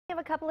We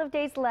have a couple of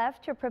days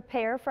left to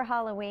prepare for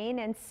Halloween,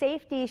 and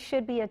safety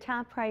should be a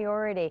top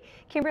priority.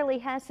 Kimberly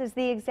Hess is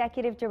the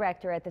executive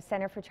director at the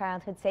Center for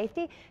Childhood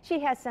Safety.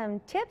 She has some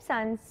tips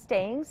on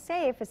staying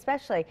safe,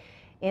 especially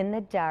in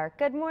the dark.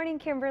 Good morning,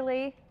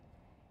 Kimberly.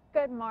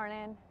 Good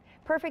morning.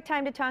 Perfect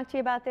time to talk to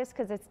you about this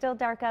because it's still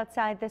dark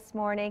outside this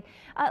morning.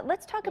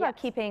 Let's talk about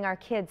keeping our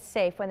kids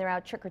safe when they're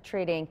out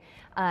trick-or-treating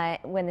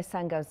when the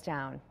sun goes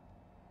down.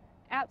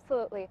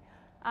 Absolutely.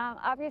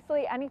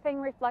 Obviously, anything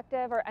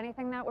reflective or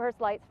anything that wears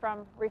lights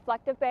from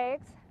reflective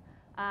bags,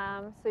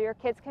 so your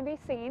kids can be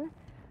seen.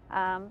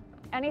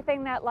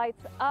 Anything that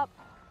lights up,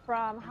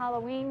 from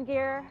Halloween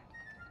gear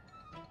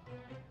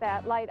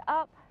that light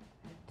up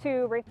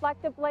to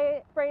reflective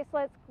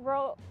bracelets,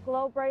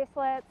 glow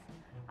bracelets,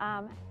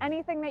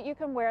 anything that you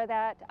can wear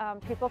that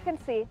people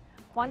can see.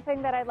 One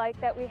thing that I like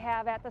that we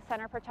have at the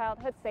Center for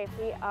Childhood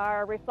Safety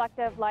are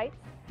reflective lights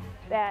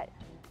that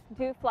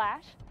do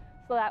flash.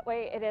 So that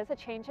way it is a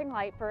changing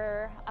light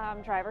for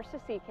drivers to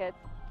see kids.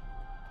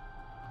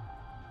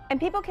 And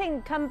people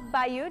can come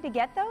by you to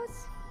get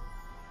those?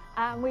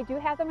 We do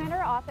have them in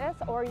our office,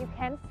 or you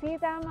can see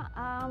them.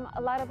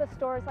 A lot of the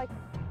stores, like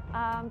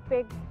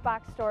big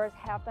box stores,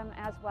 have them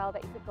as well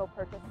that you could go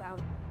purchase them.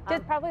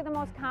 Probably the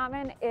most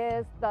common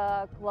is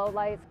the glow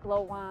lights,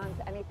 glow wands,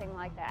 anything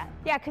like that.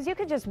 Yeah, because you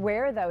could just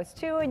wear those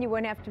too and you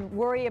wouldn't have to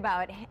worry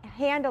about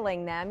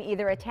handling them.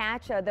 Either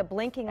attach the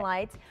blinking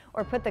lights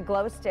or put the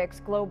glow sticks,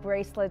 glow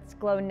bracelets,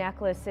 glow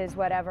necklaces,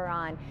 whatever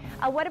on.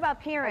 What about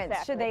parents?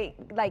 Exactly.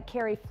 Should they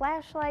carry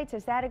flashlights?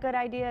 Is that a good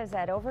idea? Is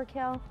that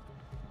overkill?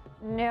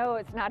 No,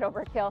 it's not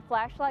overkill.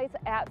 Flashlights,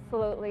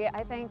 absolutely.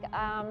 I think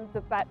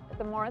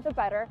the more the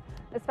better,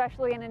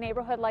 especially in a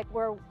neighborhood like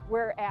where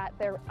we're at.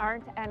 There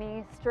aren't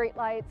any street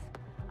lights.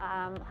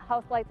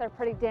 House lights are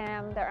pretty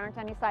dim. There aren't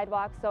any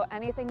sidewalks, so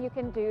anything you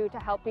can do to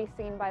help be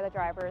seen by the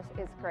drivers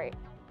is great.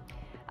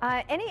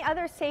 Any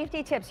other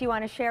safety tips you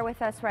want to share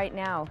with us right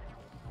now?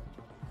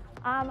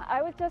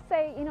 I would just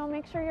say,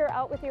 make sure you're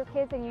out with your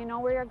kids and you know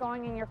where you're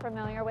going and you're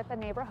familiar with the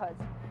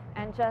neighborhoods.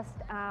 And just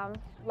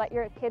let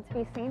your kids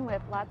be seen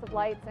with lots of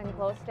lights and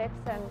glow sticks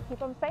and keep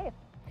them safe.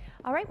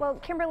 All right, well,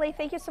 Kimberly,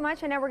 thank you so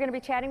much. I know we're going to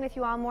be chatting with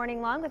you all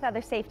morning long with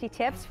other safety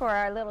tips for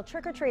our little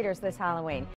trick-or-treaters this Halloween.